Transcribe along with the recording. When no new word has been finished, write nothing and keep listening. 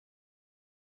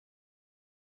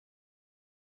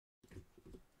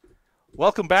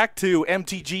Welcome back to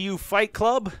MTGU Fight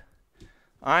Club.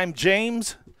 I'm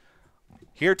James.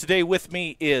 Here today with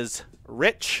me is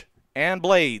Rich and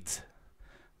Blades.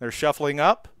 They're shuffling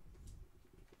up.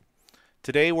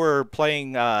 Today we're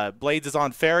playing, Blades is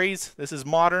on Faeries. This is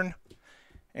Modern.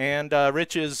 And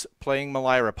Rich is playing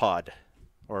Melira Pod.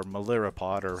 Or Melira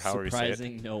Pod, or however you say it.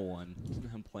 Surprising no one.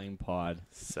 I'm playing Pod.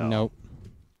 So. Nope.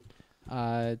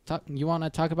 You want to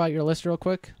talk about your list real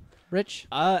quick, Rich?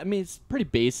 I mean, it's pretty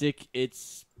basic.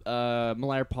 It's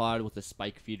Melira Pod with a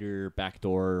Spike Feeder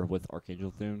backdoor with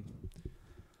Archangel Thune.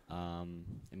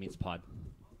 It means Pod.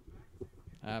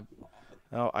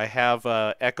 Oh, I have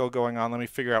echo going on. Let me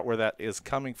figure out where that is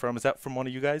coming from. Is that from one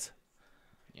of you guys?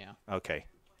 Yeah. Okay.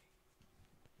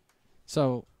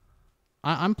 So,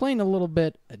 I'm playing a little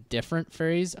bit different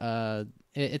Fairies.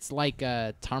 It's like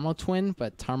Tarmo Twin,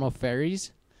 but Tarmo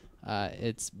Fairies.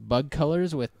 It's bug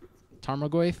colors with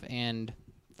Tarmogoyf and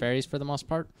Fairies for the most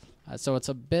part. So it's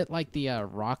a bit like the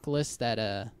rock list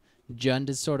that Jund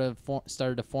has sort of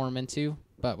started to form into,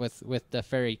 but with the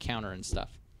fairy counter and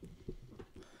stuff.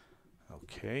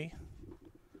 Okay.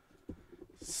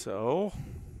 So.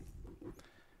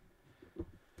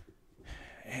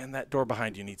 And that door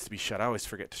behind you needs to be shut. I always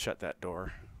forget to shut that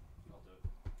door.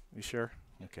 You sure?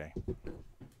 Okay.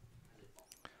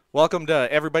 Welcome to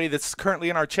everybody that's currently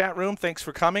in our chat room. Thanks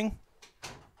for coming.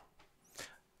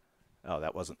 Oh,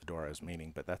 that wasn't the door I was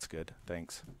meaning, but that's good.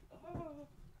 Thanks.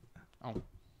 Oh.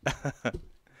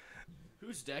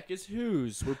 Whose deck is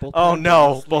whose? We're both. Oh,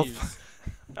 no. Both.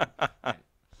 I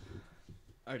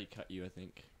already cut you, I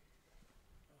think.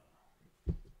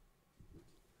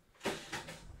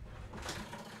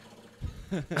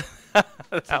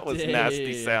 That was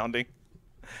nasty sounding.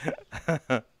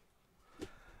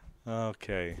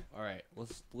 Okay. All right,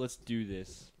 let's do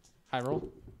this. High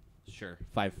roll. Sure.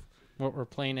 5. We're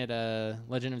playing it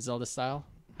Legend of Zelda style.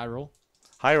 High roll.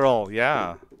 High roll,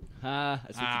 yeah.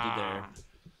 That's what you did there.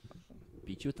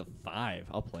 Beat you with the 5.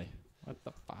 I'll play. What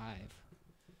the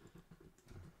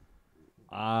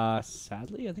 5?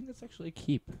 Sadly, I think that's actually a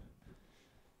keep.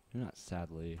 Not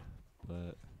sadly,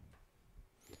 but.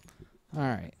 All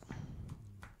right.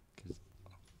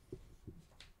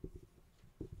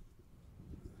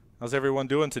 How's everyone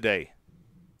doing today?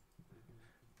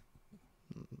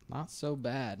 Not so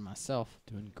bad myself.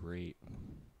 Doing great.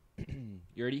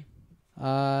 You ready?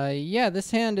 Yeah,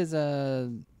 this hand is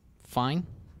fine.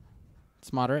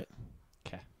 It's moderate.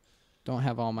 Okay. Don't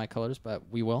have all my colors, but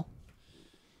we will.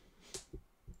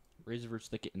 Razorverse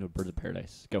stick it into a Bird of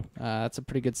Paradise. Go. That's a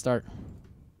pretty good start.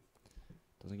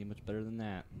 Doesn't get much better than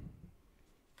that.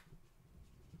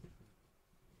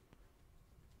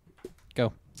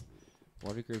 Go.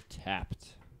 Watergrave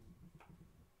tapped.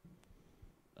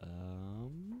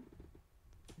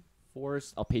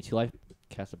 Force. I'll pay 2 life.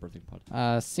 Cast a Birthing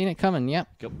Pod. Seen it coming. Yep.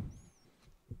 Go.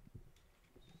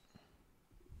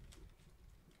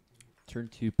 Turn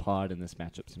 2 pod in this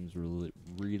matchup seems really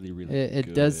good.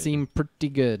 It does seem pretty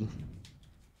good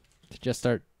to just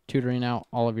start tutoring out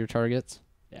all of your targets.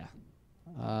 Yeah.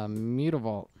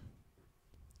 Mutavault.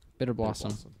 Bitter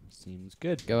Blossom. Seems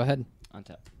good. Go ahead.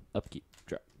 Untap. Upkeep.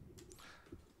 Drop.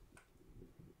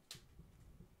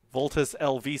 Voltus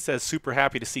LV says, super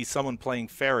happy to see someone playing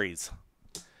Faeries.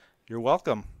 You're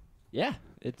welcome. Yeah,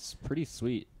 it's pretty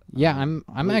sweet. Yeah, I'm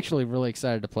actually really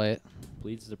excited to play it.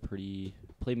 Bleeds is a pretty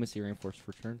play Missy Rainforest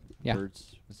for turn. Yeah.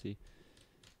 Birds. Missy.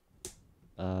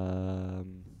 Pot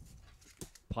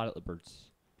at the birds.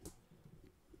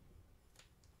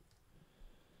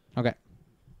 Okay.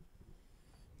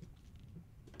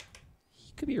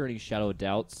 He could be earning Shadow of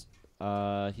Doubts.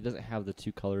 He doesn't have the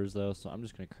 2 colors though, so I'm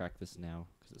just gonna crack this now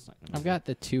because it's not gonna. I've got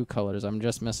the 2 colors. I'm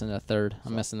just missing a third.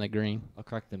 I'm missing the green. I'll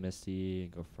crack the Misty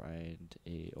and go find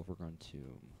a Overgrown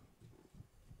Tomb.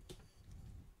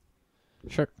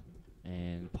 Sure.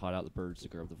 And pot out the birds to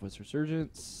grab the Voice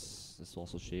Resurgence. This will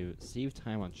also save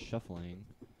time on shuffling.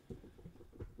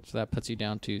 So that puts you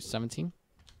down to 17.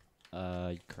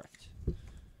 Correct.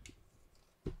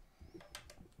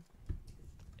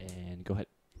 And go ahead.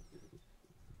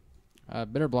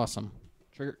 Bitter Blossom.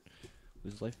 Trigger.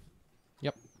 Lose life.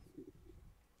 Yep.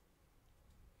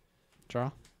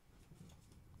 Draw.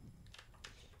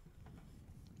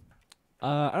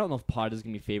 I don't know if Pod is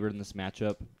going to be favored in this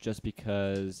matchup just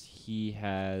because he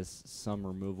has some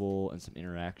removal and some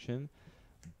interaction.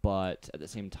 But at the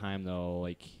same time, though,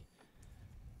 like,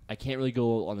 I can't really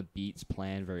go on the beats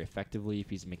plan very effectively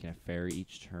if he's making a fairy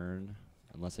each turn,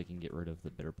 unless I can get rid of the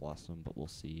Bitter Blossom, but we'll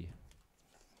see.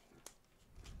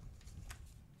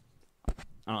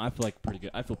 I feel like pretty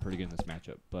good. I feel pretty good in this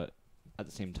matchup, but at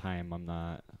the same time, I'm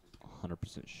not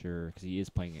 100% sure because he is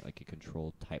playing it like a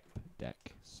control type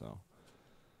deck. So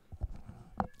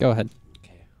Go ahead.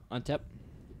 Okay. Untap.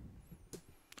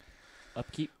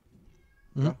 Upkeep.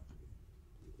 Mhm.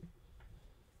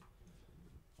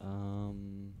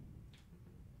 Um.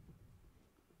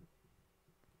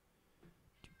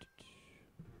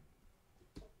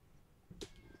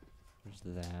 There's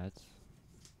that.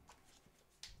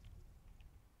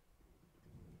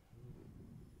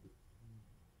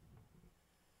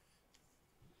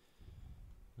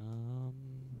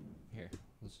 Here.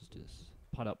 Let's just do this.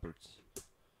 Pot out birds.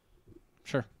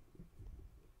 Sure.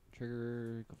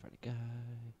 Trigger. Go find a guy.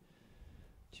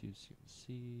 Choose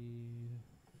CMC.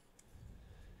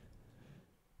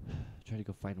 Try to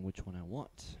go find which one I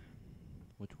want.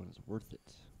 Which one is worth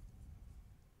it?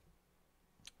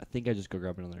 I think I just go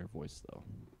grab another voice though.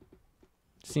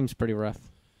 Seems pretty rough.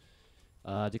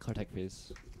 Declare attack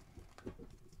phase.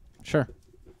 Sure.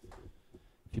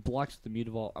 If he blocks with the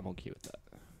mutavault, I'm okay with that.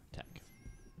 Attack.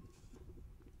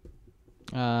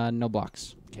 No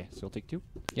blocks. Okay, so I'll take 2.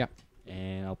 Yep.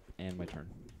 And I'll end my turn.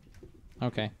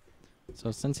 Okay.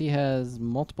 So since he has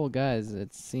multiple guys,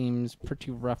 it seems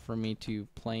pretty rough for me to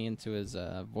play into his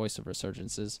Voice of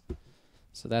Resurgences.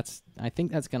 So I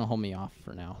think that's gonna hold me off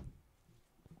for now.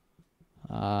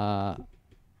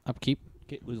 Upkeep.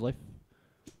 Okay, lose life.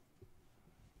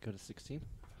 Go to 16.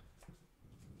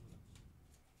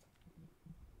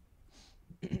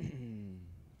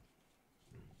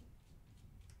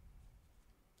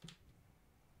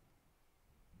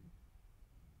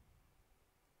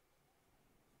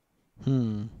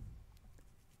 Hmm.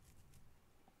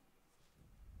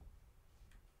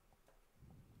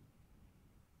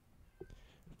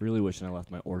 Really wishing I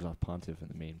left my ores off Pontiff in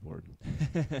the main board.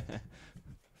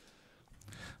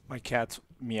 My cat's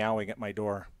meowing at my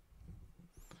door.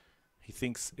 He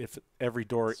thinks if every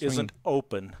door Swing. isn't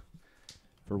open,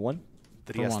 For 1?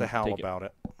 that For he has one. to howl Take it. about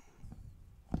it.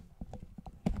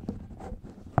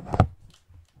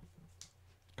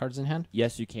 Cards in hand.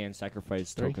 Yes, you can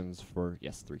sacrifice 3? tokens for...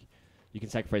 Yes, 3. You can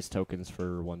sacrifice tokens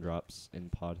for 1-drops in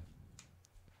pod.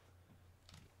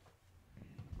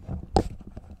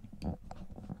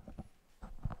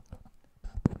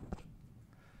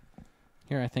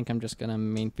 Here, I think I'm just gonna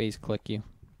main phase click you.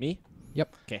 Me?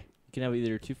 Yep. Okay. You can have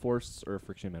either 2 forests or a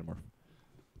friction metamorph.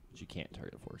 But you can't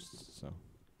target forests, so...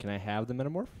 Can I have the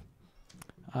metamorph?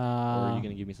 Or are you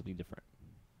going to give me something different?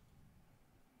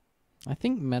 I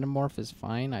think Metamorph is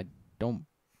fine. I don't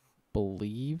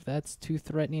believe that's too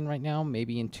threatening right now.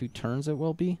 Maybe in 2 turns it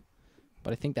will be.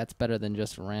 But I think that's better than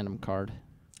just a random card.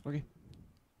 Okay.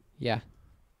 Yeah.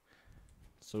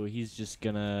 So he's just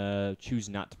going to choose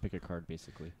not to pick a card,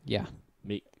 basically. Yeah.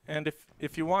 Make And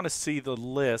if you want to see the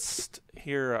list,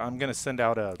 here I'm going to send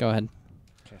out a Go ahead.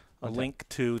 link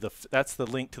to that's the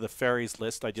link to the Faeries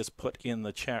list I just put in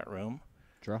the chat room.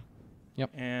 Draw.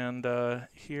 And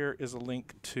here is a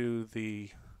link to the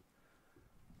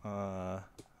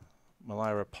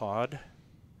Melira pod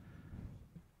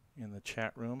in the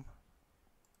chat room.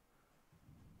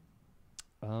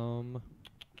 I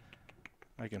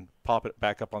can pop it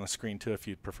back up on the screen too if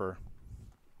you'd prefer.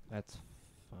 That's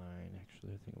fine,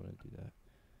 actually. I think I'm going to do that.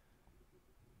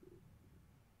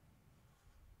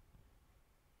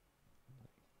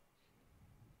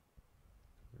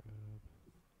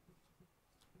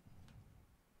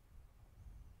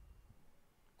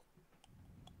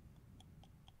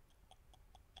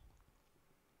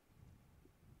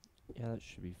 Yeah, that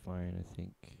should be fine, I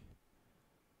think.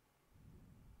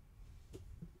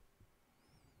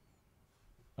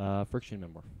 Friction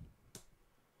Memoir.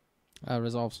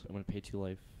 Resolves. I'm going to pay 2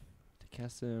 life to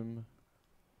cast him.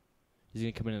 He's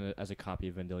going to come in as a copy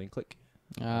of Vendilion Click.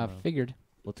 Figured.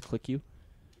 Let's click you.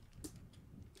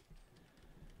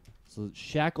 So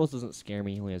Shackles doesn't scare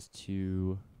me. He only has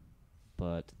 2.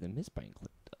 But the Mistbind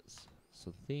Click does.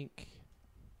 So think...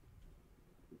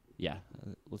 Yeah,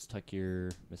 let's tuck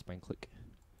your Mistbind Click.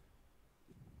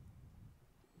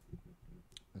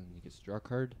 And he gets to draw a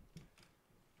card.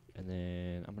 And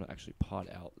then I'm going to actually pod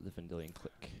out the Vendilion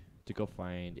Click to go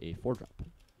find a 4-drop.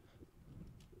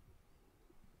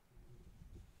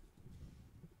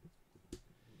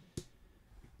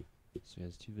 So he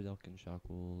has 2 Vidalcan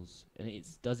Shackles. And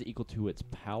does it equal to its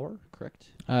power, correct?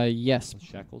 Yes. With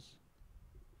Shackles?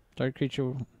 Target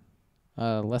creature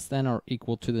less than or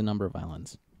equal to the number of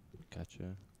islands.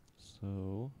 Gotcha.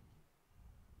 So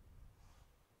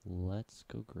let's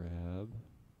go grab...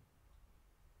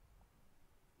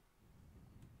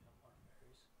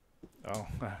 Oh.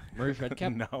 Merge Red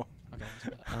Cap? No. Okay.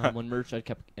 When Merge Red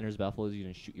Cap enters the battlefield, you're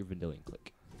going to shoot your Vendilion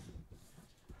Click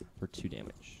for 2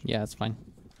 damage. Yeah, that's fine.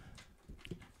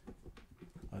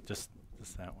 Just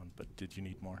that one, but did you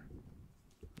need more?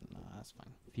 that's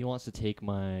fine. If he wants to take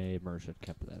my Merchant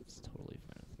Cap, that's totally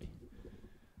fine with me.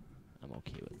 I'm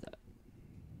okay with that.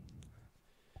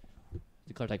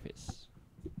 Declare attack phase.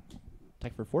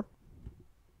 Attack for 4?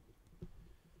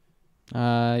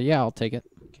 Yeah, I'll take it.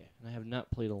 Okay. And I have not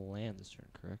played a land this turn,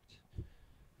 correct?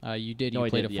 You did. No, You I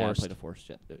played did. a Yeah, I forest. played a forest.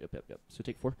 Yep. So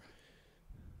take 4.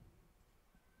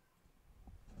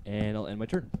 And I'll end my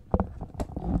turn.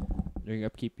 During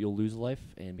upkeep, you'll lose a life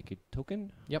and make a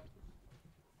token. Yep.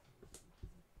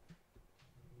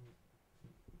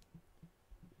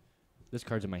 This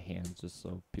card's in my hands, just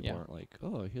so people Yeah. aren't like,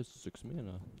 oh, he has 6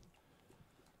 mana.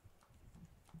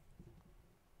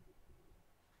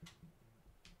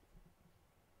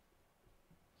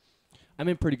 I'm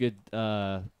in pretty good,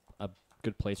 a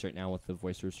good place right now with the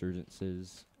voice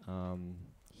resurgences.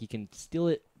 He can steal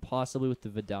it possibly with the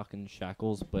Vidalcan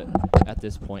Shackles, but at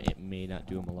this point, it may not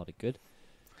do him a lot of good.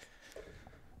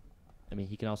 I mean,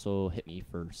 he can also hit me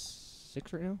for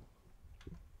 6 right now,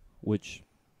 which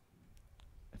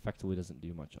effectively doesn't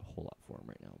do much a whole lot for him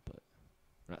right now, but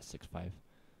we're not 6-5.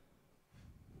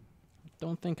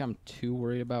 Don't think I'm too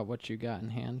worried about what you got in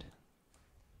hand.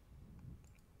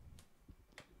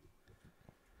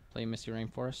 Play Misty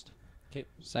Rainforest. 'Kay.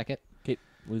 Sack it. Okay,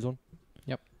 lose one.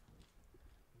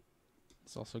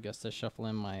 This also gets to shuffle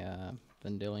in my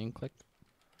Vendilion Click.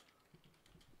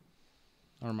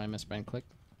 Or my Mistbrand Click.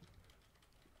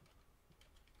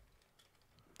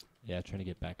 Yeah, trying to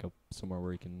get back up somewhere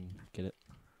where he can get it.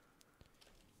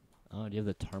 Oh, do you have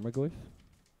the Tarmogoyf?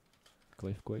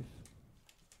 Goyf.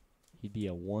 He'd be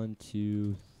a 1,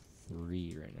 2,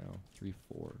 3 right now. 3,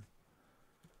 4.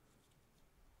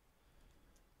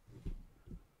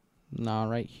 Now,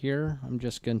 right here, I'm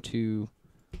just going to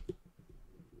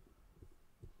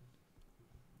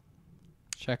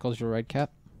Shackles your red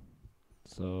cap.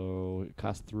 So it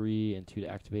costs 3 and 2 to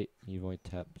activate. You've only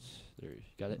tapped. There, you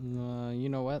got it. You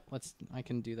know what? I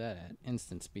can do that at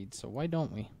instant speed. So why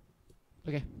don't we?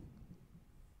 Okay.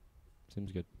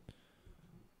 Seems good.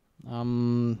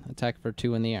 Attack for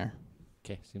 2 in the air.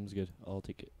 Okay, seems good. I'll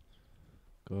take it.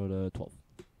 Go to 12.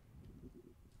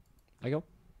 I go?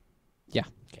 Yeah.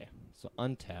 Okay. So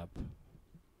untap.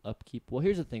 Upkeep. Well,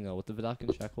 here's the thing, though. With the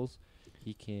Vidalcan Shackles,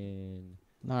 he can...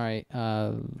 All right.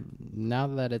 Now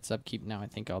that it's upkeep, now I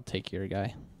think I'll take your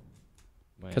guy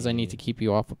because I need to keep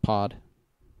you off a pod.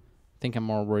 I think I'm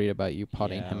more worried about you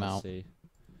potting him out. You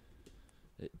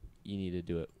need to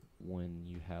do it when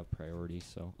you have priority.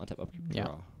 So untap, upkeep, Yeah.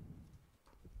 draw.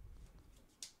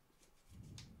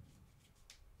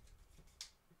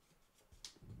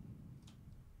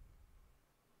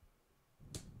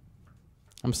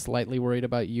 I'm slightly worried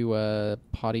about you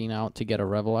potting out to get a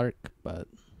Revel Arc, but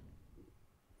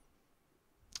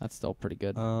that's still pretty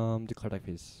good. Declare attack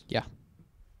phase. Yeah.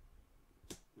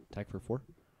 Attack for 4.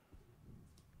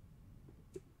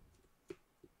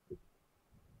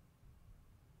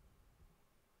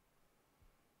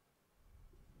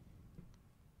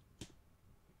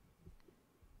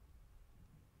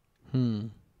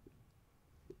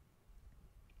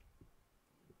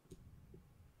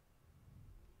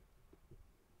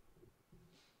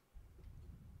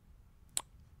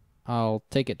 I'll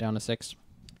take it down to 6.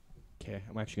 Okay,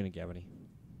 I'm actually gonna Gavany.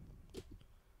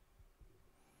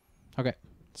 Okay,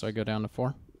 so I go down to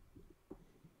 4.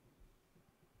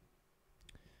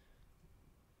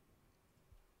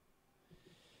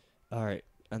 All right,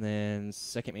 and then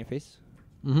second main phase.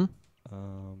 Mm-hmm.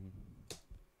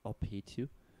 I'll pay 2.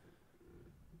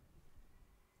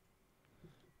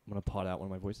 I'm gonna pot out one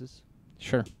of my voices.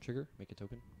 Sure. Trigger, make a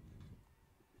token.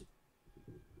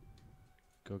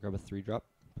 Go grab a 3-drop.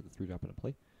 Put the 3-drop into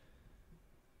play.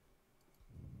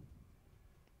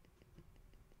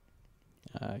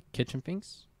 Kitchen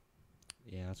Finks.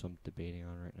 Yeah, that's what I'm debating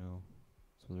on right now.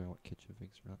 So whether I want Kitchen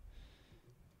Finks or not.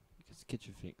 Because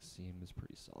Kitchen Finks seems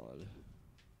pretty solid.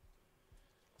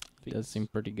 Does seem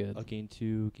pretty good. I'll gain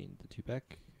 2, gain the 2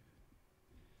 back.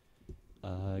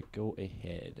 Go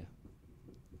ahead.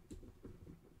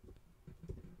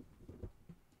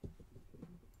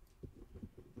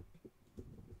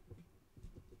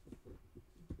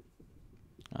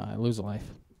 I lose a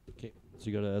life. Okay, so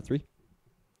you go to 3?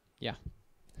 Yeah.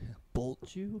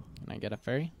 Bolt you? And I get a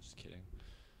fairy. Just kidding.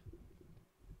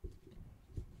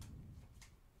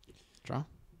 Draw.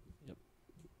 Yep.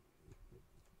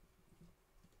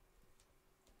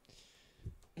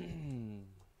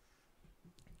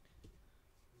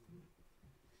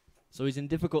 So he's in a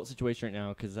difficult situation right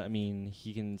now because, I mean,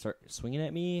 he can start swinging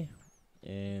at me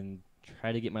and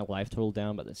try to get my life total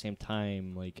down, but at the same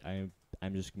time, like, I'm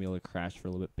just going to be able to crash for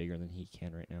a little bit bigger than he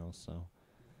can right now, so.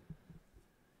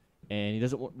 And he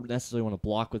doesn't necessarily want to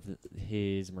block with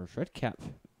his Merge Red Cap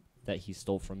that he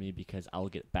stole from me because I'll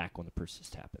get it back when the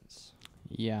persist happens,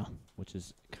 Yeah. which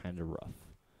is kind of rough.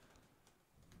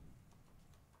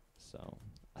 So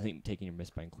I think taking your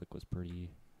misbind click was pretty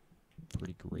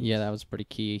great. Yeah, that was pretty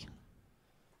key.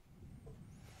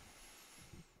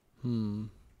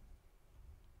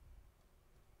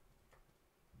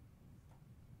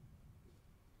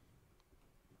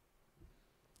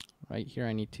 Right here,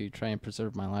 I need to try and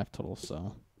preserve my life total,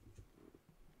 so...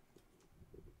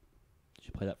 Did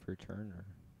you play that for your turn, or?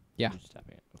 Yeah. You're just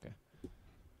tapping it? Okay.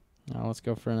 Now let's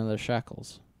go for another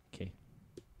Shackles. Okay.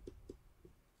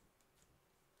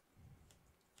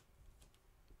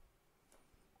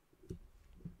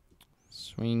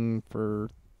 Swing for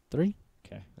 3.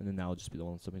 Okay, and then that'll just be the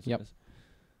one somebody's Yep. miss.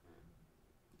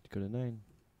 Go to 9.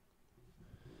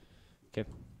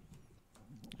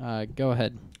 Go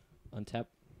ahead. Untap.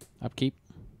 Upkeep.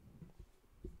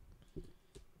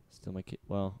 Still my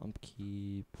well,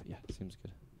 upkeep. Yeah, seems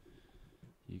good.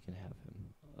 You can have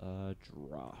him.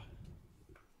 Draw.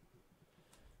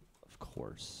 Of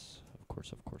course.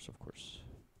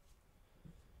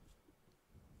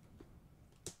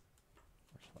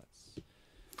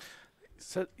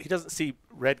 So he doesn't see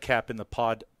red cap in the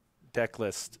pod deck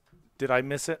list. Did I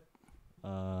miss it?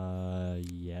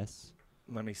 Yes.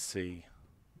 Let me see.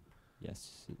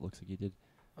 Yes, it looks like you did.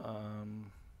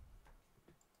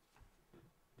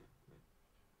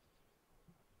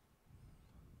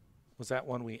 Was that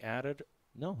one we added?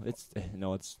 No, it's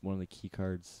it's one of the key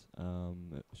cards.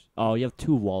 Oh, you have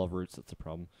 2 Wall of Roots. That's a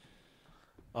problem.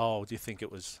 Oh, do you think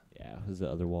it was? Yeah, it was the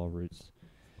other Wall of Roots.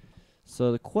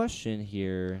 So the question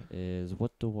here is,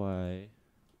 what do I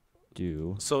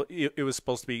do? So it was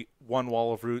supposed to be 1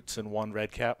 wall of roots and 1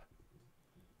 red cap?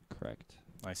 Correct.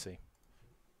 I see.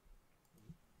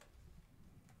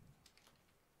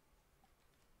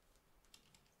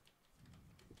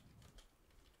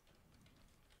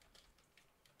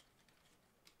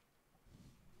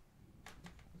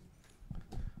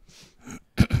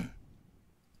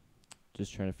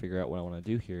 Just trying to figure out what I want to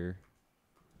do here.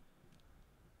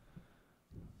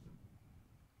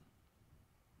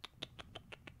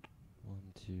 One,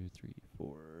 2, 3,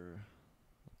 4.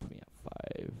 Put me at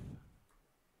 5.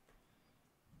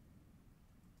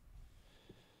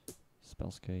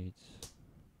 Spellskite.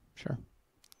 Sure.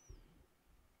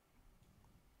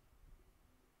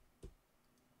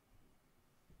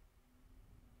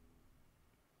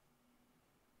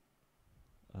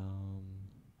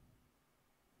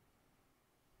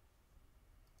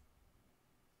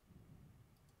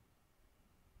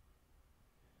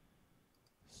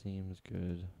 Seems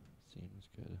good.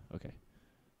 Okay.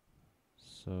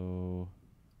 So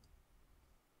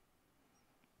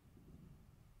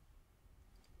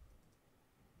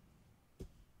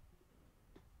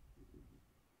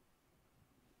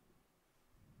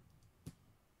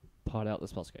pot out the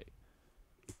Spellskite.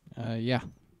 Yeah.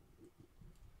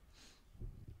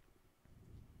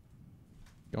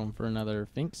 Going for another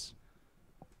Finks.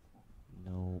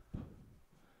 Nope.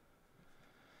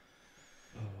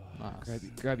 Ah,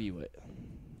 Grab Ewit.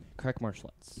 Crack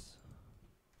Marshlands.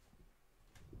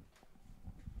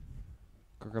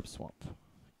 Grab Swamp.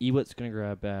 Ewit's gonna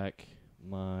grab back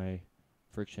my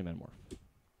Friction Metamorph.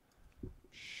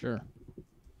 Sure.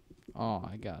 Oh,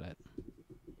 I got it.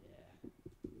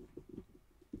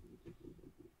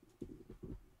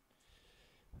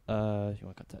 You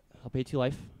want to cut that? I'll pay 2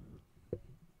 life.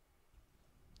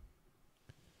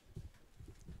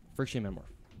 Friction Metamorph.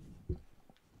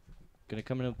 Gonna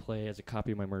come into play as a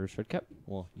copy of my Murderous Redcap.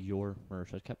 Well, your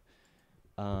Murderous Redcap.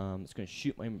 It's gonna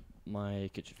shoot my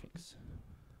Kitchen Finks.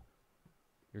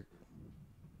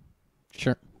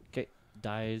 Sure. Okay.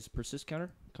 Dies persist counter.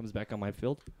 Comes back on my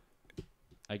field.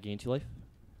 I gain 2 life.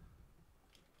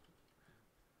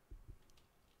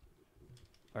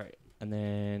 Alright. And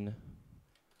then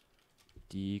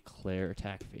declare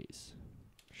attack phase.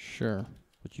 Sure.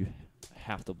 Which you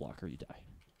have to block or you die.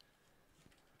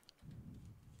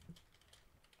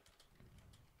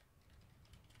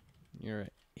 You're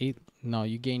at 8. No,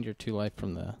 you gained your 2 life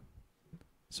from the...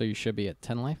 So you should be at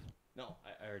 10 life? No,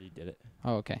 I already did it.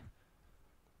 Oh, okay.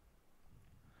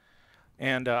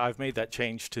 And I've made that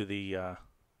change to the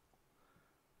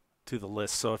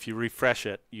list. So if you refresh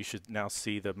it, you should now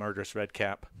see the Murderous Red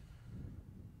Cap.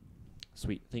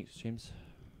 Sweet. Thanks, James.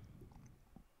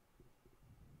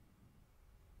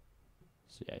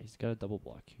 So yeah, he's got a double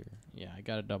block here. Yeah, I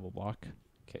got a double block.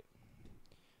 Okay.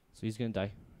 So he's gonna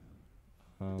die.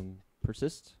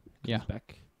 Persist. Yeah. Comes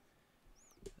back.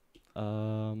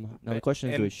 Now the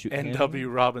question is, do I shoot him? N.W.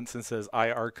 Robinson says,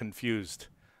 I are confused.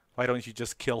 Why don't you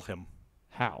just kill him?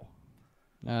 How?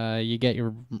 You get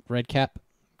your red cap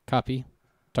copy.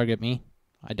 Target me.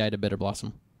 I died a Bitter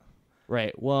Blossom.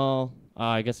 Right. Well,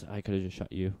 I guess I could have just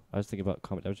shot you. I was thinking about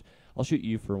combat damage. I'll shoot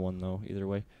you for 1 though. Either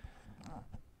way.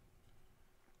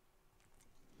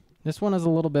 This one is a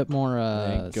little bit more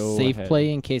go safe ahead.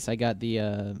 play in case I got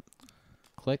the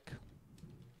click.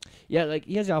 Yeah, like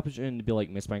he has the option to be like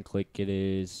Mistbind click, get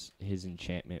his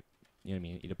enchantment. You know what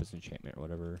I mean? Eat up his enchantment or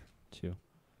whatever too.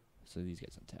 So these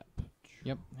guys on tap.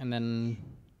 Yep, and then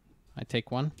I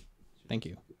take 1. Thank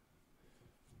you.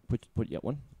 Put yet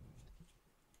 1.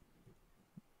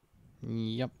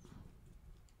 Yep.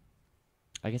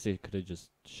 I guess I could have just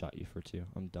shot you for 2.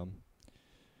 I'm dumb.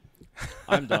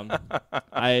 I'm dumb.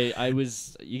 I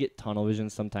was. You get tunnel vision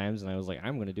sometimes, and I was like,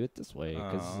 I'm gonna do it this way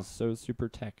because this is so super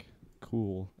tech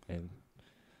cool, and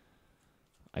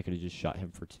I could have just shot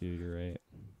him for 2. You're right.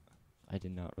 I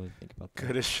did not really think about that.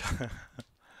 Could have shot.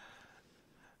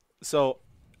 So,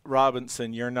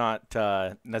 Robinson, you're not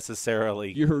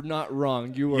necessarily. You're not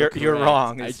wrong. You are. You're correct.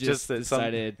 wrong. I It's just just that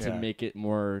decided to yeah. make it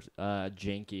more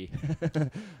janky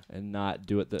and not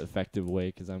do it the effective way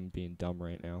because I'm being dumb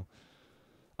right now.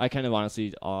 I kind of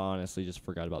honestly just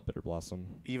forgot about Bitter Blossom,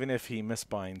 Even if he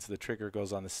misbinds, the trigger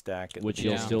goes on the stack. At which the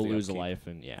he'll beginning still of the lose a upkeep. life,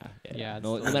 and yeah. Yeah, it's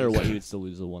No still matter what, he would still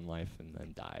lose the 1 life and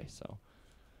then die. So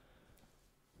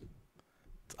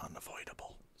It's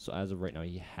unavoidable. as of right now,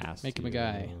 he has Make to him a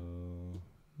guy.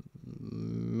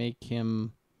 Make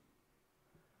him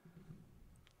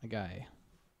a guy.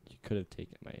 You could have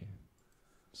taken my.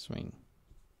 Swing.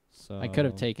 So I could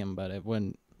have taken, but it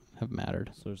wouldn't have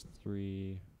mattered. So there's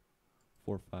 3,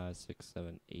 4, 5, 6,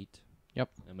 7, 8. Yep.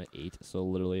 I'm at 8, so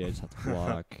literally I just have to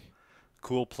block.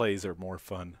 Cool plays are more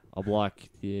fun. I'll block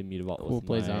the Immutable Cool with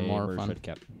plays my are more Merge fun. Red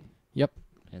Cap. Yep.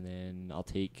 And then I'll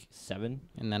take 7.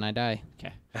 And then I die.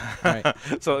 Okay. All right.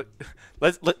 So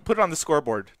let's put it on the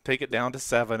scoreboard. Take it down to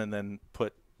 7, and then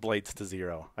put blades to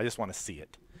 0. I just want to see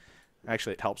it.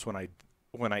 Actually, it helps when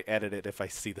I edit it if I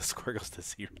see the score goes to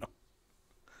 0.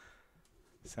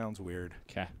 Sounds weird.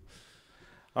 Okay.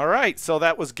 All right, so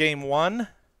that was game 1.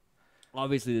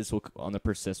 Obviously, this will on the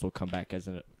persist will come back as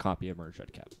a copy of Merge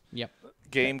Red Cap. Yep.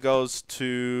 Game goes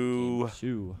to Game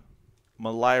 2.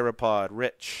 Melira Pod,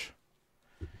 Rich.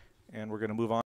 And we're going to move on.